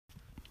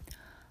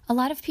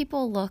A lot of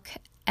people look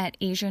at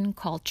Asian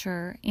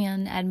culture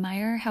and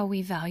admire how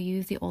we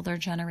value the older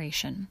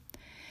generation.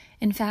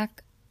 In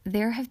fact,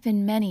 there have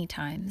been many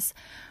times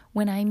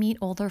when I meet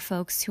older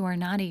folks who are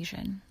not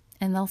Asian,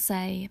 and they'll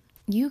say,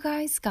 "You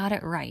guys got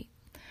it right,"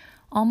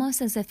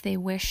 almost as if they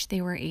wish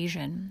they were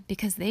Asian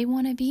because they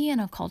want to be in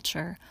a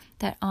culture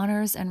that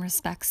honors and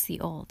respects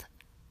the old.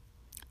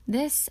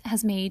 This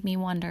has made me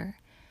wonder,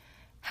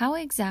 how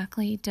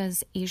exactly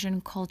does Asian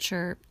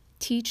culture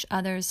teach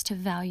others to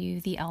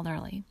value the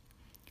elderly?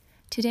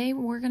 Today,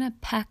 we're going to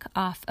peck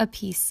off a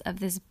piece of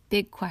this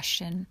big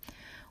question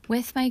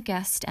with my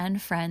guest and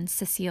friend,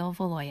 Cecille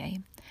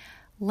Valoria.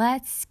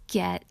 Let's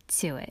get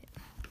to it.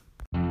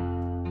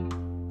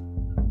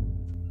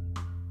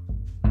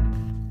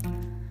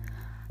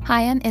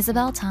 Hi, I'm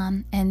Isabel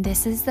Tom, and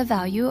this is the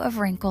Value of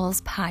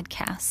Wrinkles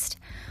podcast.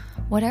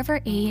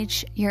 Whatever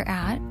age you're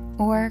at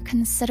or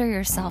consider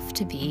yourself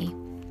to be,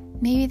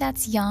 maybe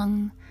that's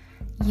young,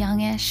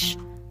 youngish,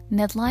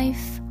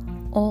 midlife,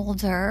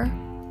 older,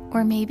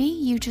 or maybe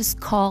you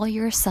just call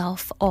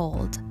yourself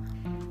old.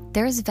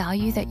 There's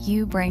value that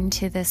you bring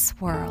to this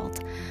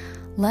world.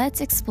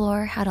 Let's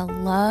explore how to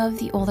love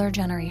the older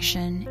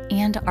generation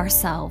and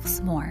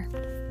ourselves more.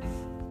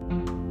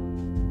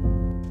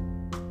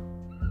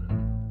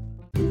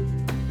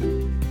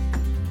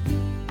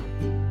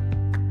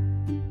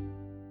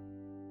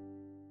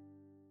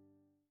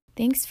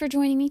 Thanks for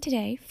joining me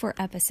today for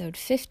episode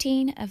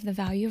 15 of the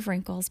Value of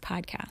Wrinkles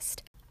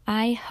podcast.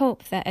 I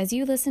hope that as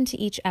you listen to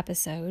each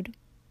episode,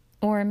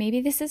 or maybe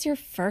this is your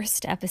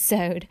first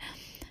episode,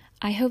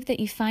 I hope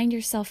that you find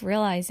yourself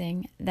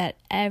realizing that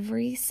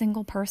every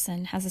single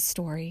person has a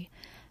story,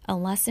 a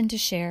lesson to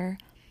share,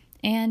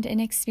 and an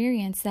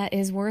experience that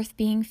is worth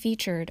being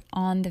featured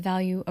on the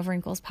Value of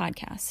Wrinkles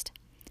podcast.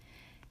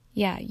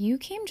 Yeah, you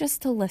came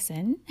just to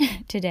listen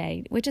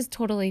today, which is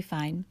totally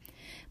fine.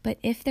 But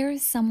if there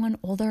is someone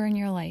older in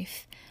your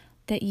life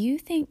that you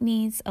think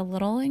needs a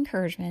little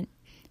encouragement,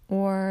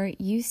 or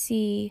you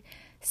see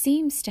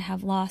seems to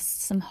have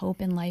lost some hope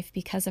in life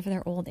because of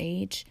their old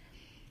age,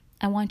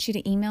 I want you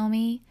to email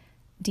me,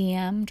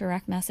 DM,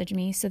 direct message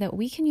me so that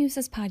we can use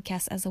this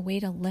podcast as a way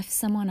to lift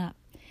someone up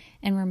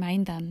and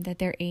remind them that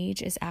their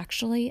age is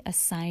actually a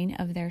sign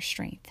of their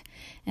strength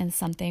and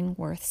something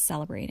worth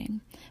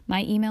celebrating.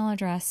 My email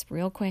address,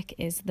 real quick,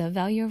 is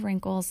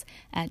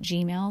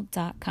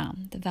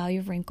thevalueofwrinkles@gmail.com.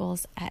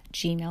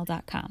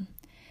 thevalueofwrinkles@gmail.com.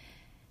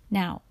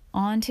 Now,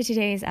 on to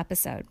today's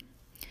episode.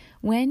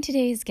 When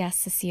today's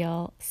guest,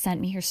 Cecille,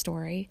 sent me her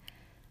story,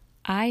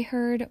 I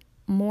heard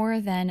more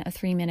than a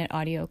 3-minute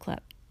audio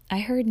clip.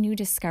 I heard new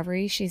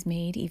discoveries she's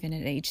made even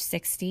at age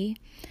 60.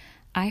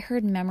 I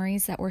heard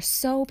memories that were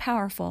so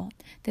powerful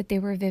that they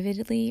were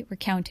vividly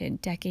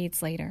recounted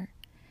decades later.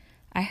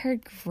 I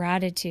heard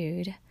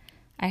gratitude.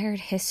 I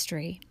heard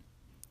history.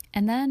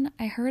 And then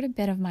I heard a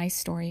bit of my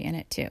story in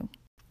it too.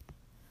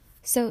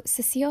 So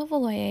Cecille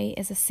Valoria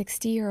is a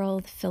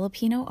 60-year-old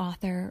Filipino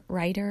author,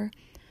 writer,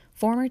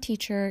 former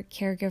teacher,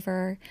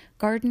 caregiver,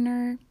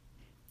 gardener.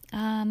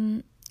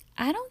 I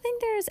don't think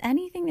there's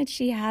anything that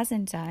she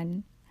hasn't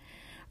done.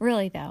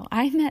 Really though,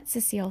 I met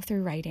Cecille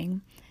through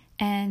writing,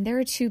 and there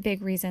are 2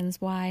 big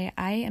reasons why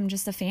I am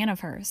just a fan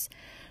of hers.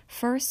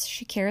 First,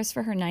 she cares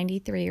for her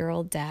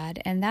 93-year-old dad,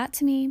 and that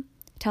to me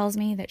tells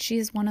me that she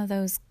is one of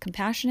those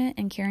compassionate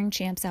and caring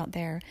champs out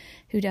there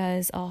who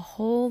does a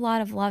whole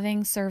lot of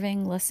loving,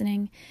 serving,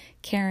 listening,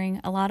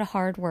 caring, a lot of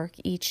hard work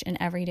each and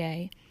every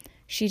day.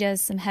 She does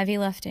some heavy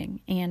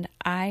lifting, and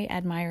I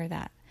admire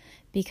that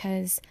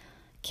because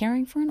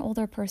caring for an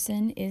older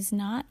person is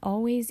not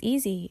always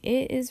easy.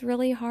 It is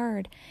really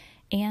hard.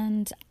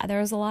 And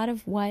there's a lot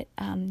of what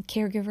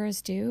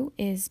caregivers do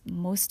is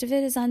most of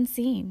it is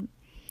unseen.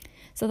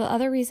 So the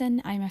other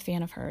reason I'm a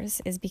fan of hers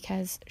is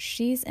because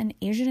she's an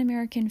Asian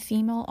American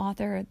female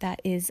author that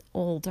is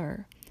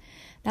older.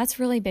 That's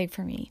really big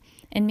for me,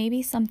 and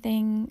maybe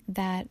something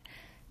that,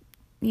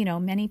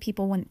 many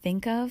people wouldn't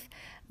think of.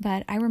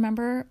 But I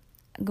remember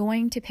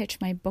going to pitch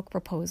my book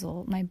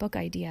proposal, my book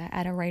idea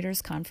at a writer's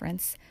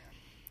conference,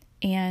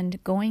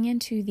 and going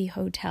into the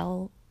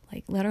hotel,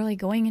 like literally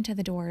going into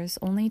the doors,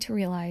 only to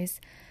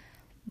realize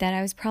that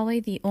I was probably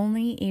the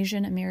only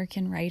Asian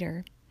American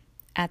writer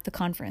at the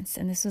conference,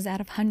 and this was out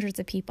of hundreds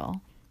of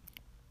people.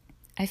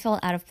 I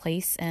felt out of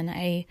place, and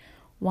I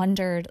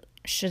wondered,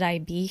 should I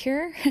be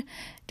here?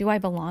 Do I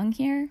belong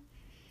here?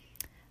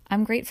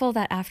 I'm grateful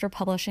that after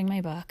publishing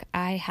my book,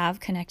 I have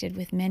connected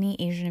with many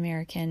Asian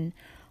American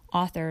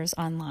authors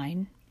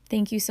online.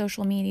 Thank you,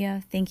 social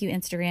media. Thank you,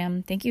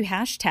 Instagram. Thank you,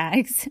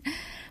 hashtags.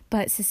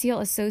 But Cecille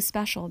is so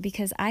special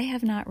because I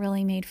have not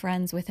really made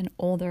friends with an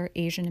older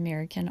Asian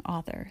American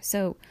author.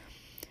 So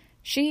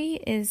she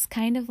is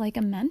kind of like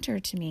a mentor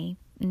to me,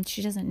 and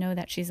she doesn't know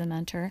that she's a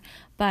mentor,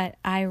 but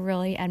I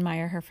really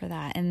admire her for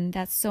that. And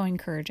that's so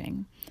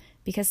encouraging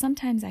because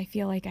sometimes I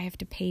feel like I have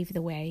to pave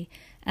the way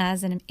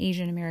as an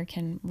Asian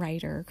American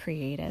writer or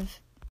creative.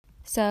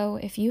 So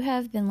if you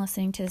have been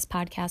listening to this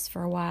podcast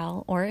for a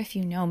while, or if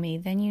you know me,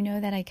 then you know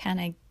that I kind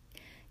of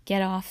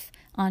get off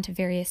onto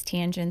various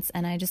tangents,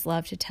 and I just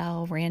love to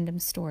tell random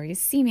stories,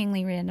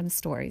 seemingly random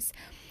stories.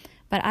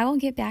 But I will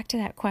get back to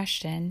that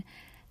question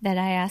that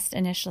I asked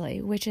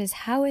initially, which is,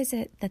 how is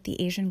it that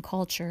the Asian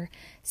culture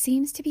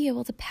seems to be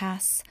able to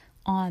pass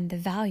on the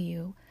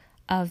value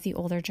of the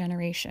older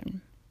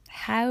generation?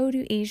 How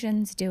do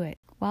Asians do it?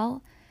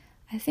 Well,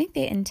 I think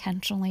they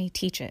intentionally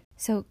teach it.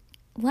 So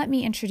let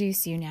me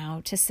introduce you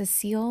now to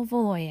Cecille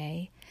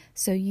Valoria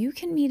so you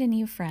can meet a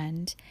new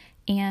friend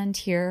and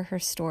hear her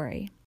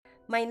story.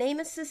 My name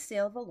is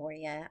Cecille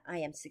Valoria. I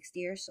am 60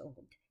 years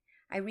old.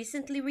 I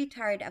recently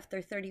retired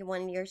after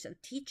 31 years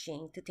of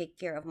teaching to take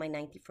care of my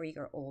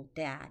 94-year-old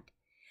dad.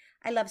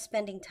 I love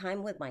spending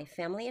time with my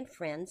family and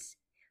friends,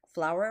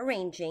 flower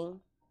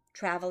arranging,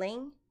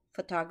 traveling,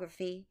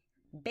 photography,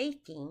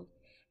 baking,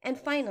 and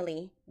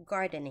finally,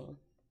 gardening.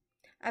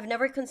 I've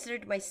never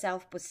considered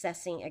myself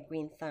possessing a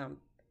green thumb.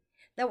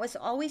 That was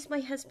always my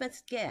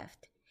husband's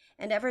gift.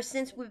 And ever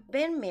since we've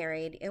been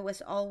married, it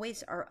was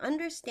always our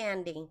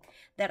understanding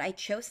that I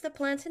chose the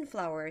plants and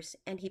flowers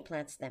and he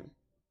plants them.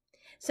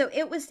 So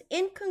it was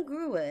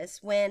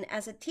incongruous when,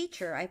 as a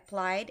teacher, I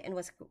applied and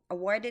was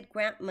awarded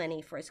grant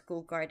money for a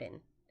school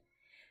garden.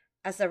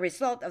 As a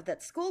result of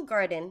that school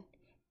garden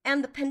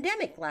and the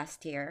pandemic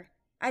last year,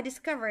 I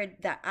discovered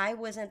that I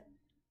wasn't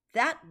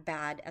that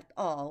bad at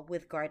all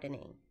with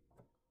gardening.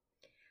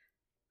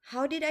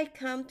 How did I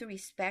come to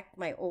respect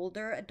my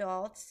older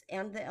adults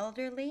and the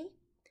elderly?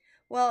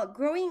 Well,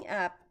 growing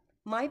up,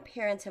 my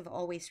parents have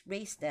always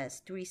raised us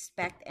to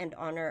respect and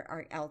honor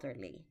our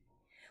elderly.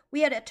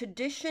 We had a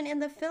tradition in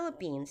the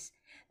Philippines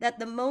that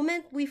the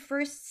moment we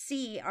first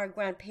see our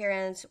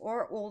grandparents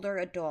or older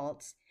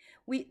adults,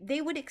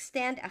 they would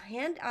extend a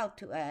hand out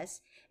to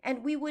us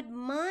and we would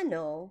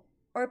mano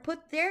or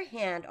put their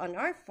hand on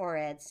our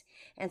foreheads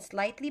and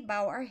slightly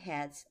bow our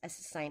heads as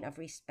a sign of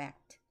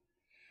respect.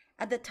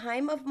 At the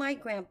time of my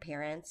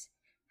grandparents,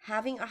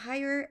 having a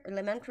higher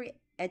elementary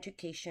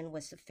education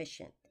was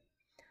sufficient.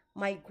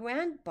 My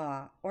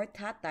grandpa, or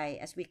tatay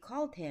as we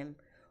called him,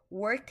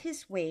 worked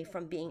his way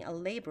from being a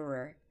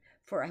laborer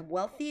for a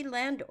wealthy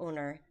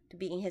landowner to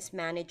being his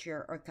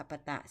manager or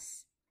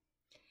capataz.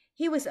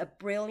 He was a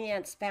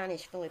brilliant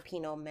Spanish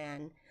Filipino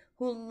man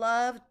who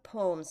loved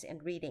poems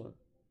and reading.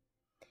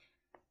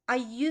 I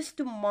used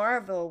to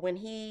marvel when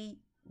he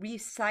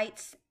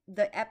recites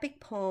the epic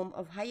poem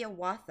of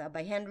Hiawatha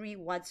by Henry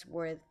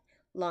Wadsworth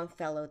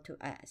Longfellow to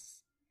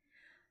us.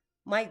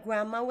 My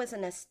grandma was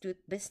an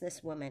astute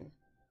businesswoman.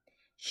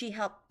 She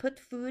helped put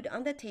food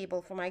on the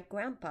table for my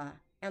grandpa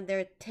and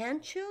their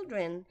 10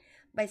 children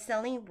by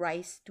selling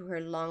rice to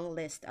her long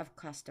list of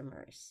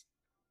customers.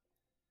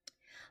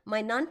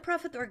 My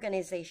nonprofit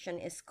organization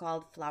is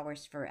called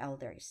Flowers for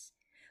Elders.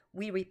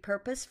 We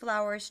repurpose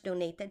flowers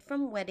donated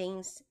from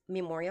weddings,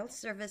 memorial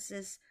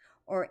services,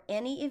 or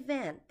any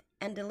event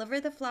and deliver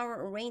the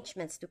flower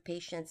arrangements to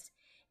patients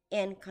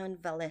in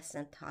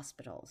convalescent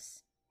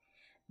hospitals.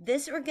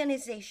 This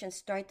organization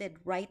started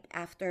right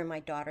after my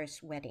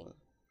daughter's wedding.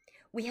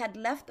 We had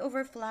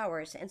leftover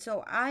flowers, and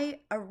so I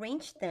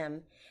arranged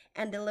them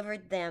and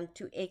delivered them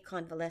to a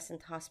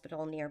convalescent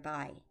hospital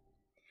nearby.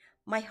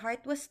 My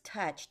heart was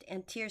touched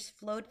and tears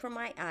flowed from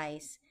my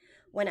eyes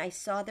when I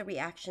saw the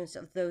reactions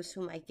of those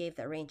whom I gave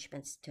the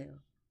arrangements to.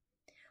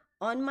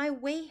 On my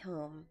way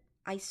home,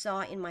 I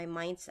saw in my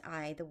mind's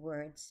eye the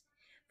words,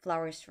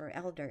 Flowers for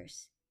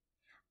Elders.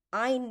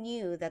 I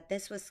knew that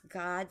this was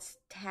God's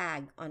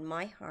tag on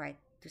my heart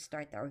to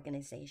start the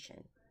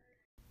organization.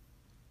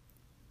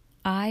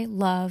 I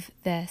love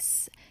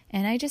this,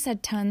 and I just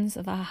had tons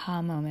of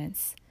aha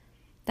moments.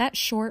 That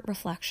short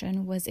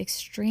reflection was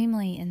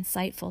extremely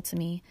insightful to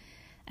me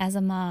as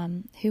a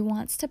mom who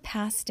wants to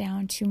pass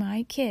down to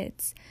my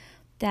kids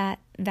that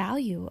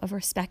value of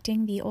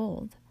respecting the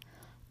old.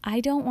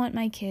 I don't want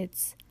my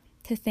kids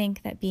to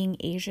think that being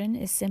Asian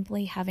is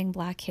simply having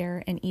black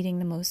hair and eating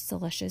the most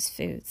delicious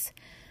foods,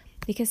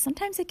 because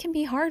sometimes it can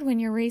be hard when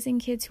you're raising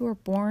kids who are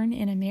born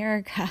in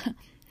America.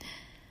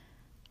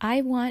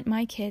 I want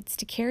my kids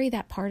to carry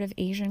that part of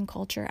Asian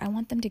culture. I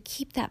want them to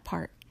keep that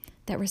part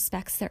that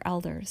respects their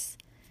elders,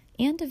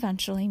 and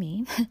eventually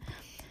me.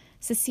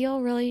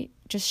 Cecille really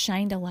just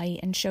shined a light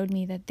and showed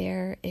me that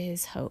there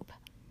is hope,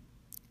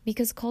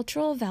 because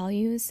cultural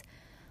values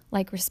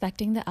like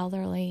respecting the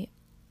elderly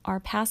are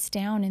passed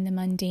down in the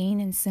mundane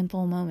and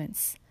simple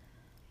moments.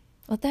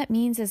 What that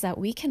means is that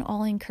we can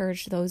all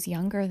encourage those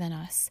younger than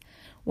us,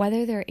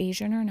 whether they're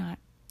Asian or not,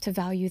 to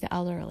value the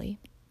elderly.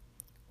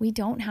 We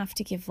don't have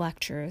to give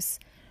lectures.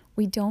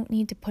 We don't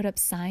need to put up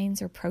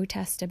signs or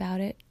protest about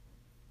it.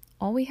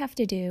 All we have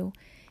to do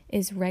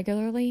is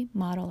regularly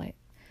model it.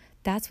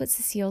 That's what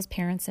Cecille's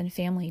parents and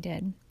family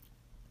did.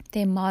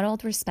 They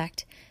modeled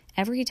respect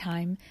every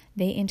time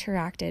they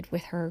interacted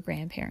with her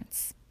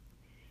grandparents.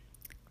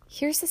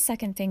 Here's the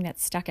second thing that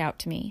stuck out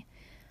to me.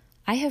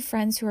 I have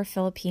friends who are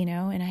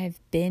Filipino, and I have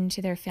been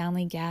to their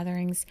family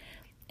gatherings,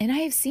 and I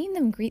have seen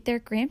them greet their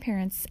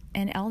grandparents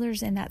and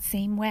elders in that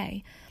same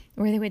way,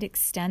 where they would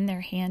extend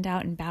their hand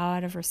out and bow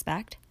out of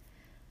respect.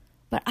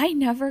 But I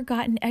never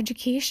got an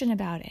education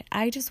about it.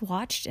 I just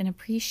watched and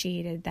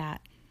appreciated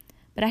that.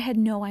 But I had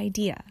no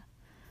idea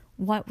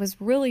what was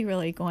really,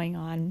 really going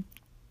on.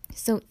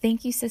 So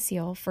thank you,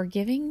 Cecille, for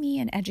giving me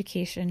an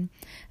education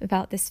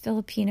about this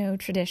Filipino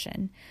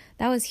tradition.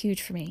 That was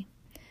huge for me.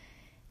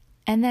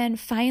 And then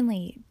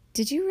finally,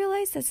 did you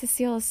realize that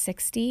Cecille is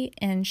 60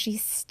 and she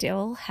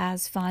still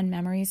has fond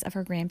memories of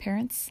her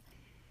grandparents?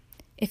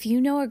 If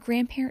you know a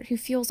grandparent who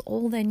feels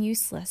old and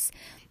useless,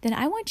 then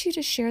I want you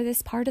to share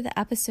this part of the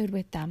episode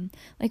with them.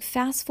 Like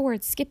fast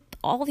forward, skip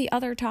all the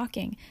other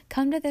talking,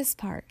 come to this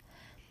part.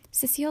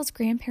 Cecille's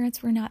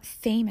grandparents were not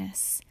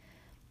famous.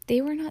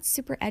 They were not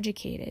super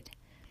educated,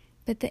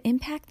 but the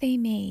impact they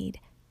made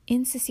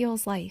in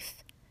Cecille's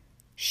life,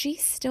 she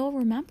still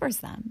remembers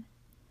them.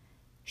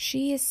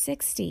 She is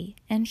 60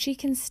 and she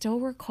can still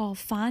recall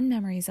fond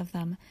memories of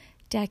them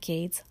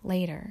decades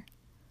later.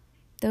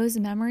 Those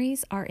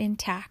memories are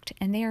intact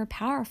and they are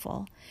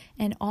powerful.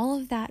 And all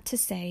of that to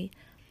say,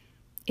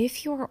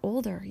 if you're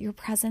older, your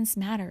presence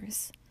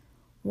matters.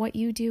 What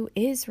you do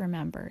is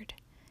remembered.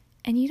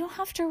 And you don't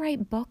have to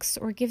write books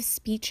or give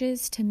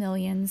speeches to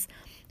millions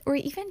or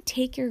even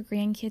take your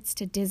grandkids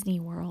to Disney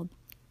World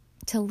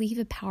to leave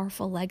a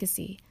powerful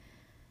legacy.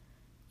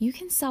 You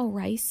can sell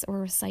rice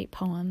or recite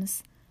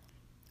poems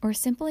or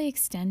simply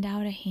extend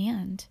out a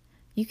hand.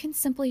 You can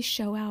simply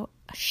show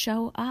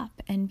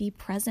up and be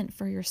present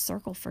for your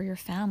circle, for your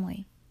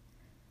family.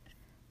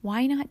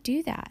 Why not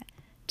do that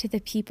to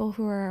the people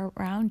who are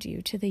around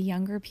you, to the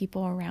younger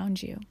people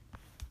around you?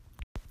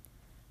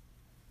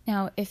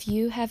 Now, if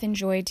you have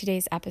enjoyed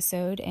today's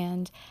episode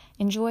and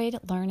enjoyed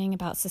learning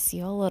about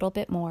Cecille a little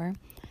bit more,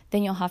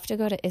 then you'll have to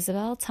go to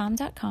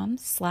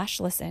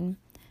isabeltom.com/listen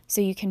so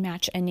you can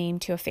match a name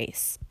to a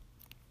face.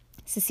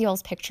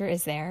 Cecille's picture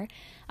is there.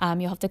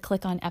 You'll have to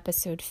click on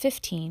episode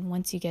 15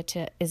 once you get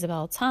to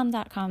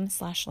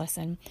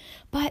isabeltom.com/listen.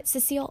 But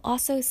Cecille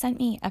also sent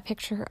me a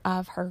picture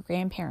of her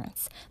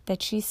grandparents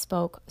that she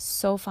spoke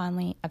so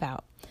fondly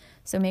about.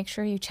 So make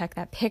sure you check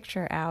that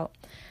picture out.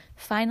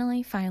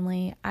 Finally,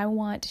 I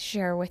want to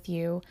share with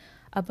you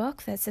a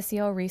book that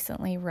Cecille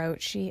recently wrote.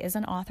 She is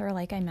an author,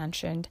 like I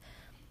mentioned,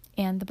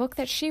 and the book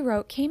that she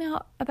wrote came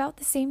out about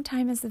the same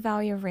time as The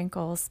Valley of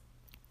Wrinkles.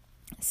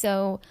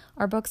 So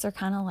our books are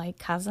kind of like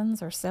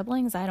cousins or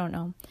siblings, I don't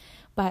know.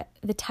 But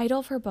the title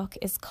of her book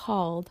is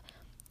called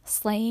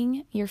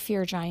Slaying Your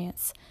Fear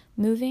Giants,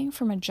 Moving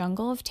from a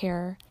Jungle of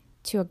Terror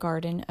to a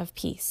Garden of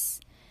Peace.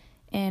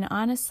 And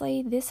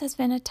honestly, this has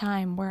been a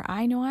time where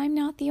I know I'm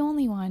not the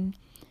only one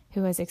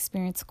who has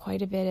experienced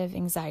quite a bit of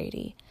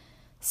anxiety.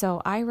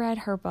 So I read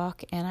her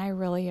book and I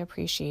really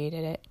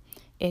appreciated it.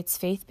 It's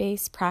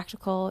faith-based,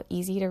 practical,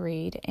 easy to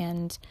read,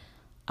 and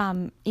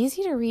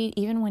easy to read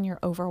even when you're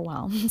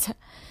overwhelmed.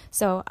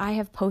 So I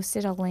have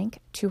posted a link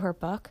to her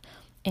book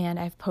and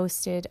I've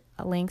posted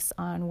links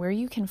on where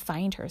you can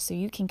find her so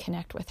you can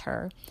connect with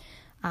her.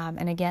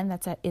 And again,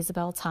 that's at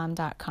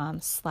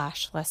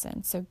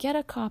isabeltom.com/listen. So get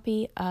a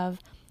copy of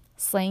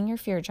Slaying Your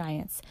Fear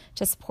Giants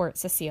to support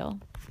Cecille.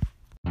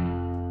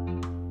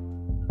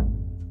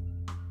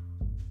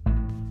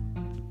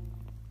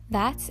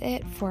 That's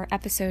it for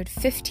episode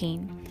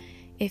 15.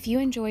 If you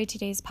enjoyed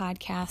today's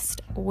podcast,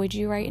 would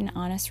you write an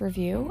honest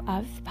review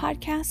of the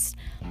podcast?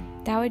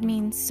 That would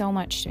mean so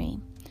much to me.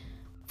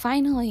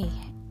 Finally,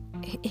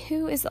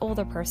 who is the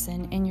older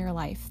person in your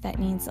life that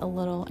needs a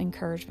little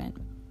encouragement?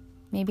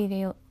 Maybe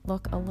they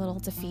look a little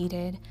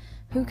defeated.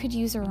 Who could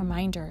use a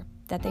reminder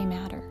that they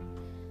matter?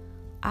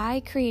 I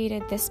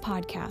created this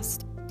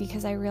podcast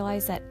because I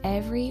realized that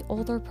every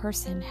older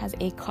person has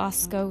a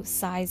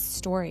Costco-sized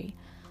story.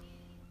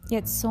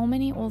 Yet so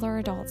many older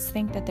adults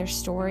think that their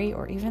story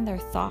or even their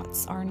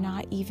thoughts are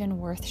not even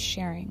worth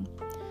sharing.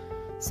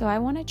 So I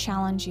want to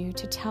challenge you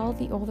to tell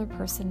the older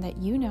person that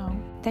you know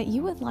that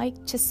you would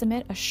like to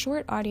submit a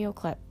short audio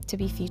clip to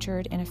be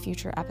featured in a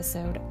future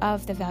episode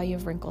of the Valley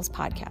of Wrinkles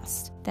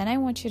podcast. Then I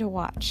want you to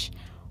watch.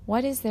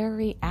 What is their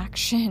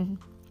reaction?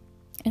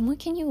 And what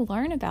can you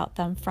learn about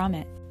them from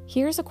it?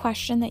 Here's a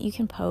question that you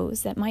can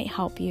pose that might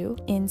help you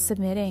in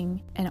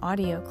submitting an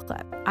audio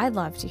clip. I'd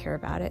love to hear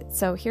about it.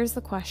 So here's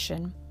the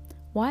question.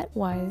 What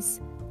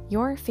was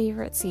your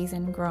favorite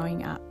season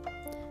growing up?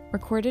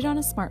 Record it on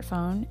a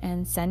smartphone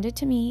and send it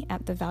to me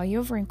at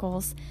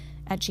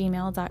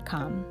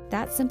thevalueofwrinkles@gmail.com.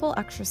 That simple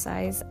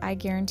exercise, I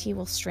guarantee,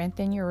 will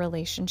strengthen your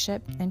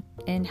relationship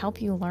and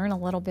help you learn a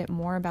little bit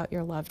more about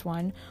your loved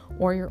one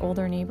or your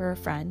older neighbor or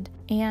friend.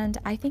 And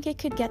I think it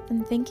could get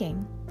them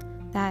thinking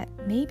that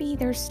maybe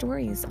their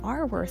stories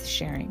are worth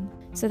sharing.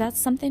 So that's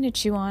something to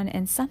chew on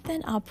and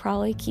something I'll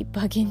probably keep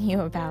bugging you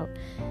about.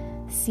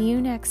 See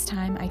you next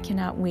time. I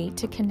cannot wait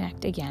to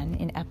connect again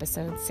in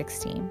episode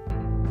 16.